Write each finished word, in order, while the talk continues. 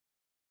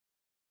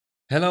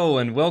Hello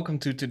and welcome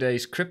to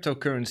today's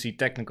cryptocurrency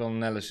technical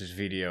analysis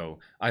video.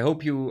 I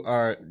hope you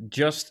are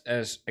just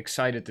as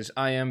excited as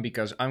I am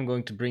because I'm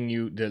going to bring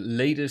you the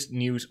latest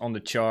news on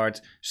the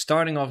chart,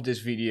 starting off this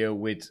video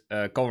with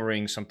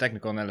covering some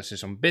technical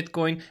analysis on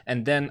Bitcoin,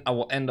 and then I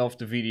will end off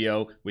the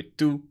video with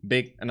two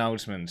big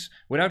announcements.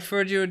 Without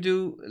further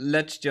ado,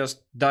 let's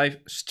just dive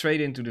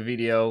straight into the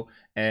video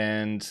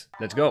and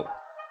let's go.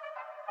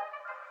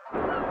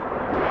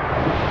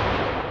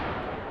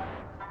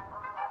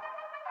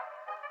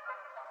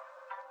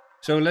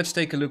 So let's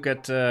take a look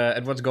at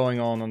what's going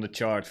on the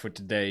chart for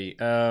today.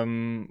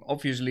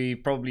 Obviously,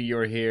 probably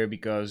you're here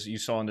because you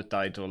saw in the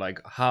title,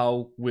 like,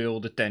 how will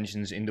the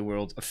tensions in the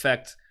world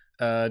affect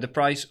the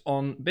price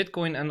on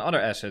Bitcoin and other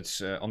assets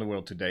on the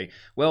world today?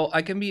 Well,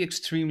 I can be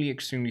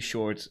extremely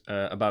short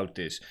about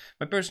this.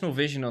 My personal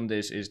vision on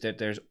this is that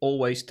there's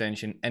always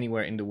tension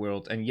anywhere in the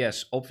world. And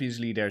yes,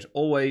 obviously there's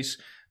always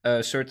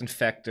certain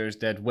factors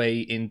that weigh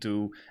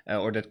into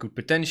or that could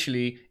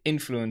potentially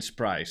influence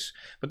price.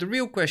 But the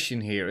real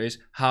question here is,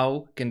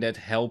 how can that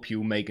help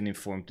you make an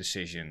informed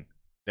decision?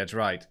 That's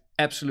right,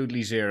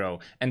 absolutely zero.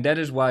 And that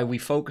is why we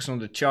focus on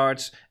the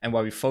charts and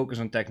why we focus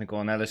on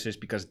technical analysis,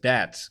 because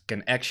that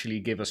can actually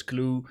give us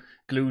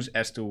clues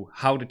as to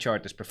how the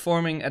chart is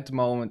performing at the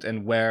moment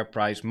and where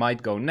price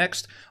might go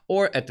next,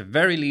 or at the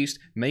very least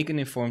make an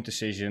informed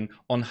decision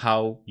on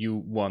how you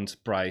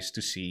want price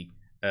to see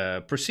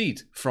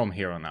proceed from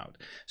here on out.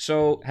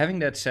 So having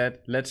that said,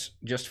 let's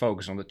just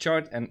focus on the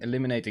chart and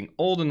eliminating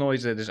all the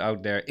noise that is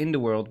out there in the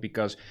world,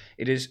 because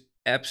it is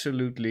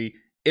absolutely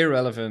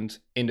irrelevant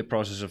in the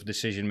process of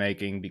decision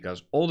making,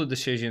 because all the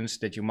decisions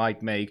that you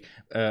might make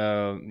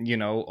on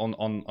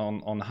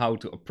how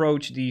to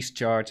approach these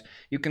charts,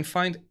 you can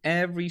find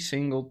every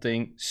single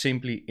thing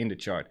simply in the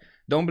chart.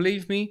 Don't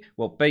believe me?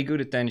 Well, pay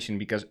good attention,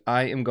 because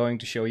I am going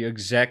to show you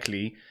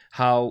exactly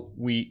how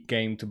we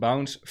came to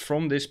bounce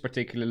from this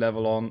particular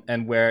level on,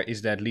 and where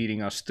is that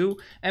leading us to,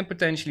 and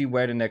potentially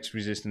where the next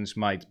resistance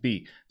might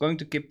be. Going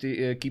to keep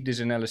this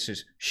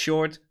analysis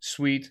short,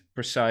 sweet,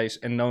 precise,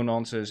 and no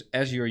nonsense,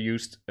 as you're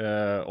used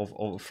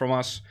from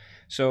us.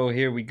 So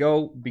here we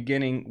go,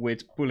 beginning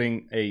with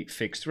pulling a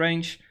fixed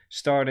range,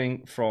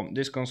 starting from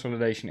this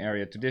consolidation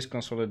area to this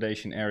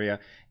consolidation area,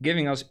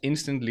 giving us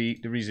instantly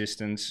the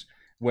resistance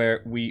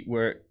where we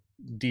were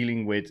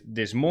dealing with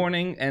this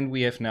morning, and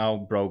we have now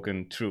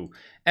broken through.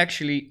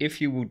 Actually, if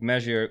you would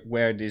measure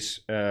where this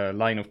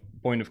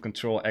point of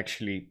control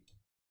actually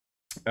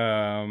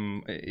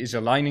is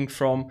aligning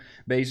from,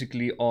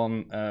 basically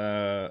on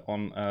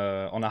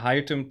a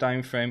higher term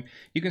time frame,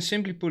 you can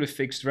simply put a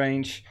fixed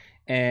range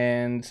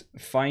and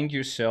find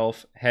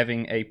yourself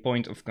having a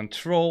point of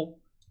control.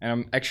 And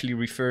I'm actually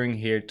referring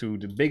here to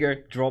the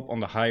bigger drop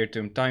on the higher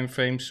term time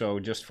frame. So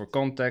just for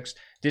context,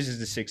 this is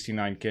the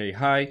 69K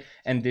high,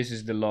 and this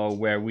is the low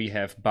where we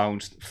have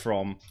bounced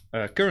from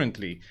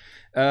currently.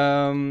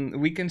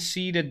 We can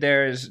see that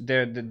there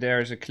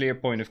is a clear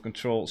point of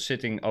control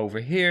sitting over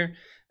here.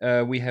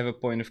 We have a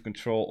point of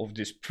control of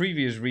this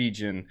previous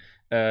region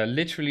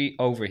literally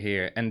over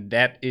here, and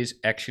that is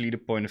actually the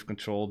point of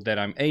control that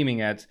I'm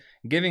aiming at,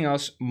 giving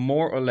us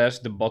more or less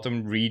the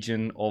bottom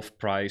region of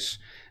price.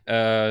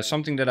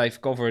 Something that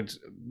I've covered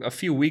a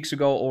few weeks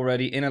ago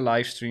already in a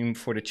live stream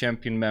for the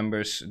champion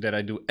members that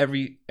I do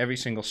every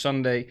single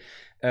Sunday,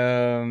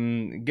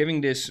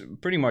 giving this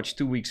pretty much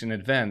 2 weeks in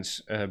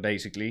advance,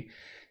 basically.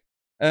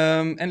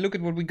 And look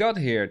at what we got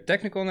here.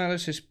 Technical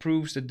analysis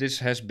proves that this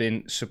has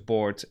been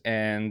support,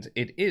 and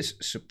it is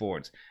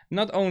support.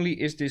 Not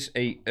only is this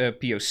a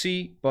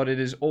POC, but it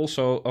is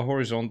also a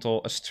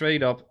horizontal, a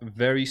straight up,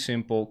 very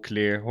simple,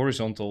 clear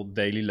horizontal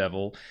daily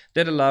level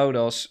that allowed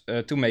us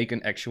to make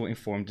an actual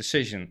informed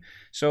decision.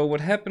 So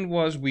what happened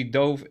was we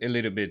dove a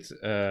little bit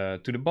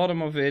to the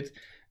bottom of it,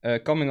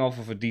 coming off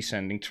of a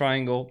descending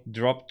triangle,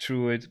 dropped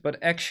through it, but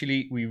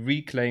actually we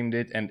reclaimed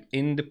it, and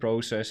in the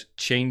process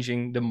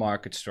changing the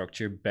market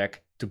structure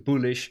back to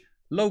bullish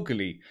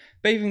locally,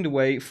 paving the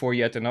way for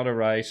yet another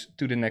rise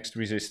to the next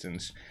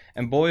resistance.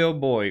 And boy oh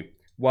boy,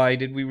 why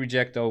did we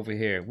reject over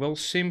here? Well,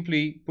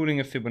 simply putting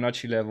a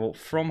Fibonacci level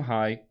from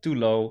high to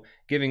low,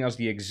 giving us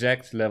the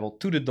exact level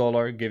to the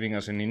dollar, giving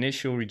us an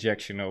initial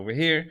rejection over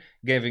here,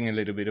 giving a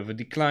little bit of a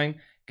decline,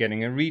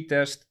 getting a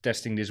retest,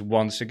 testing this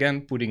once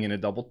again, putting in a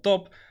double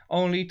top,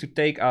 only to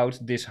take out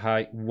this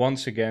high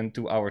once again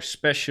to our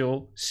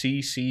special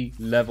CC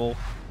level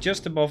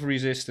just above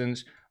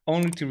resistance,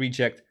 only to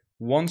reject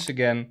once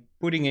again,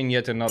 putting in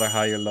yet another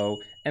higher low,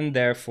 and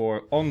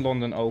therefore on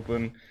London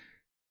Open,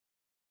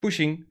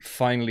 pushing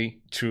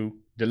finally through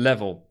the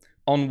level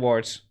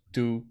onwards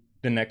to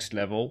the next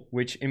level,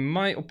 which in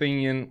my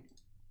opinion,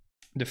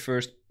 the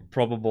first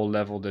probable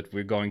level that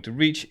we're going to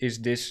reach is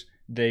this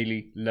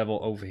daily level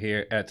over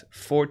here at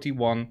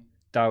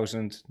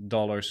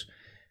 $41,000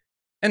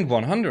 and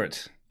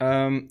 100.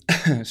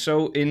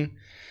 So in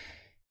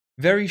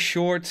very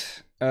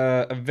short,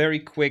 a very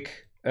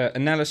quick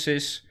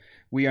analysis,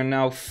 we are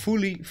now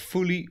fully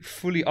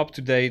up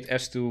to date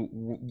as to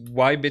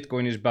why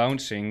Bitcoin is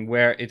bouncing,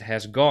 where it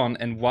has gone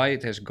and why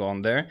it has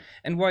gone there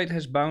and why it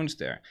has bounced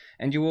there.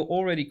 And you will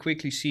already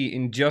quickly see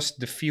in just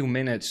the few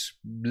minutes,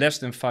 less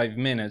than 5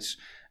 minutes,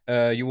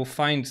 you will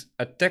find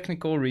a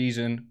technical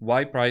reason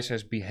why price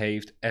has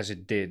behaved as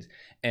it did.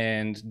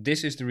 And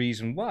this is the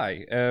reason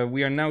why.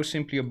 We are now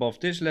simply above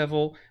this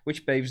level,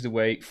 which paves the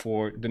way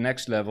for the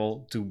next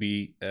level to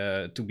be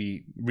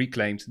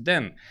reclaimed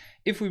then.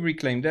 If we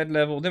reclaim that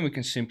level, then we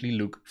can simply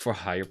look for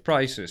higher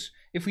prices.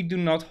 If we do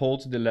not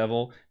hold the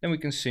level, then we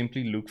can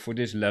simply look for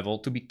this level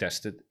to be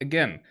tested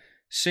again.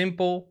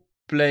 Simple,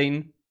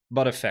 plain,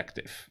 but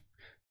effective.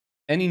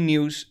 Any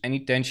news,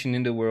 any tension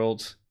in the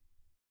world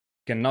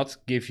cannot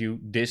give you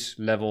this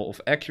level of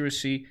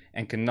accuracy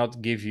and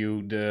cannot give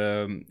you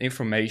the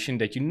information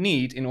that you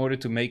need in order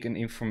to make an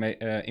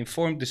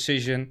informed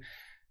decision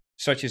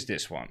such as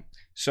this one.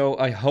 So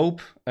I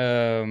hope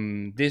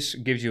this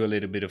gives you a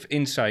little bit of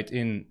insight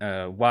in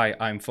why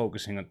I'm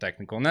focusing on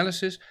technical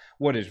analysis,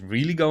 what is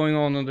really going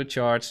on the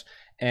charts,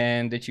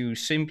 and that you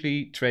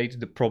simply trade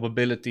the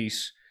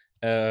probabilities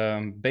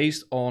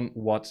based on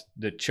what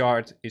the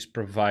chart is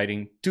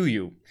providing to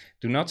you.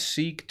 Do not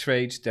seek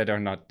trades that are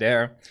not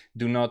there.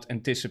 Do not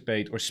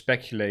anticipate or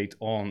speculate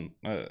on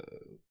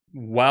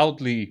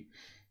wildly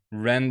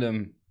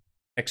random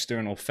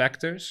external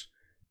factors,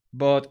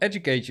 but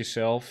educate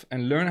yourself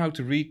and learn how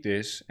to read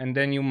this, and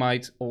then you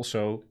might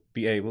also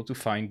be able to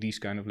find these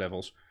kind of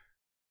levels.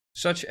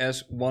 Such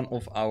as one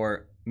of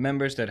our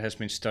members that has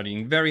been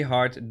studying very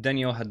hard,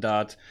 Daniel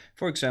Haddad,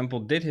 for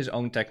example, did his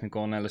own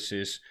technical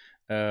analysis,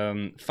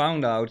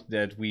 found out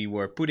that we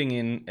were putting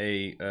in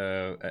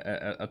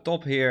a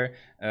top here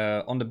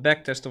on the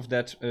backtest of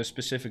that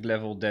specific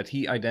level that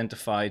he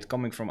identified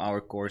coming from our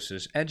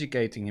courses,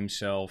 educating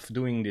himself,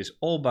 doing this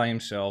all by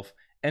himself,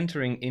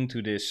 entering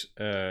into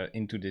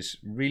this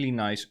really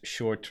nice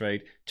short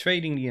trade,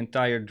 trading the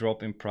entire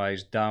drop in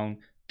price down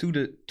to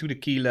the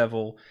key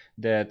level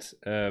that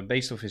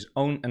based off his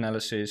own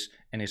analysis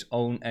and his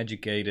own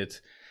educated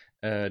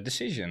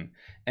decision.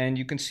 And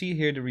you can see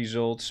here the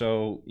results.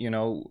 So you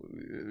know,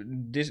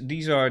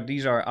 these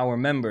are our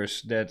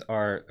members that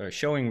are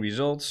showing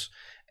results,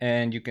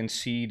 and you can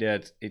see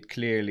that it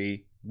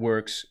clearly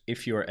works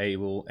if you're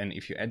able and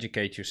if you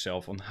educate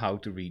yourself on how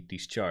to read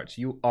these charts.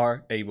 You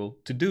are able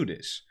to do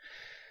this.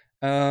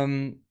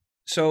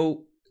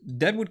 So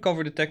that would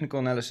cover the technical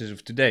analysis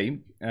of today.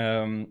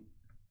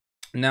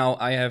 Now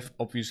I have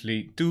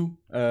obviously two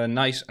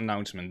nice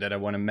announcements that I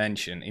want to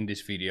mention in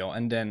this video,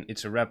 and then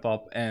it's a wrap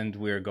up and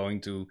we're going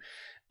to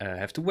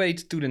have to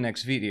wait to the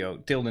next video,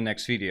 till the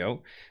next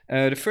video.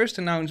 The first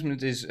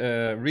announcement is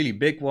a really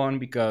big one,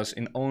 because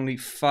in only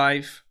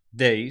 5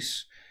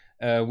 days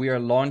we are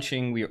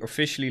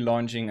officially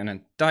launching an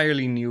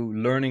entirely new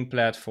learning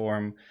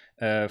platform,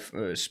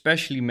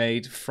 specially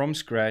made from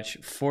scratch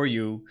for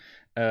you.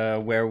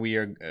 Where we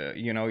are,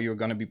 you're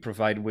going to be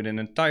provided with an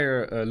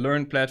entire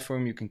learn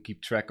platform. You can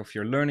keep track of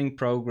your learning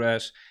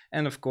progress.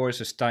 And of course,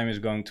 as time is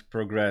going to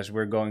progress,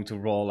 we're going to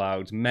roll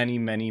out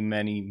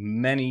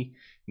many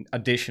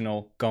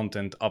additional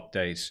content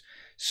updates.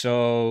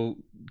 So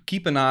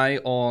keep an eye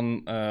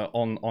on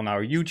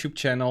our YouTube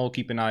channel,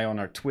 keep an eye on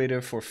our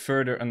Twitter for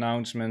further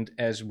announcement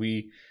as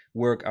we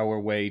work our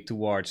way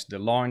towards the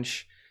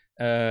launch.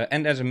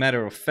 And as a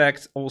matter of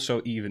fact,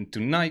 also even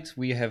tonight,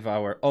 we have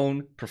our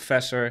own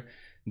professor,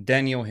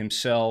 Daniel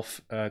himself,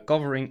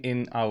 covering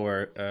in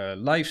our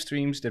live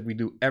streams that we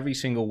do every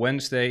single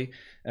Wednesday,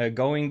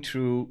 going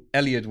through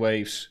Elliott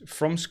waves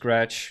from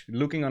scratch,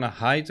 looking on a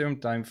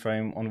high-term time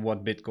frame on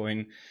what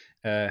Bitcoin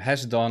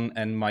has done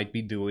and might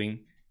be doing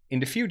in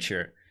the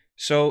future.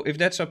 So if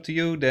that's up to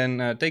you,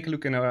 then take a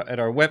look at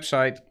our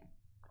website,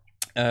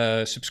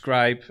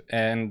 subscribe,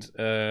 and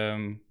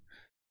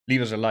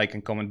leave us a like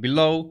and comment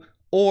below.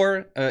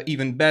 Or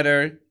even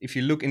better, if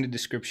you look in the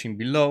description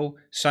below,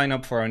 sign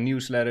up for our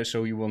newsletter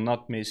so you will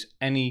not miss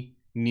any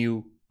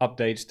new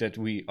updates that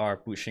we are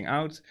pushing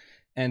out.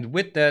 And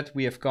with that,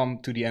 we have come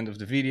to the end of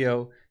the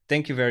video.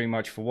 Thank you very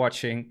much for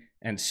watching,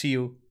 and see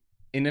you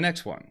in the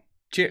next one.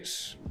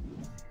 Cheers!